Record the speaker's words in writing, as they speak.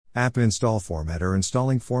App install formatter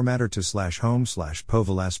installing formatter to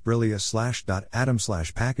 /home/povilas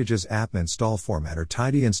brillia/.atom/packages app install formatter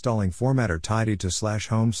tidy installing formatter tidy to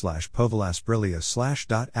 /home/povilas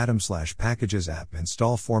brillia/.atom/packages app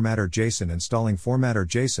install formatter JSON installing formatter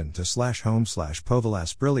JSON to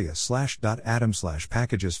 /home/povilas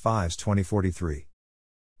brillia/.atom/packages 5s 2043.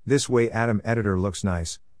 This way Atom editor looks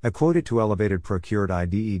nice. I quoted to elevated procured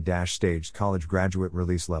IDE-staged college graduate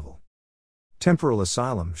release level. Temporal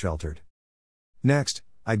asylum sheltered. Next,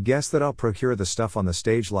 I'd guess that I'll procure the stuff on the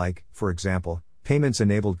stage like, for example, payments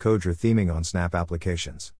enabled Codra theming on Snap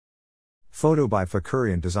applications. Photo by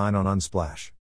Fakurian design on Unsplash.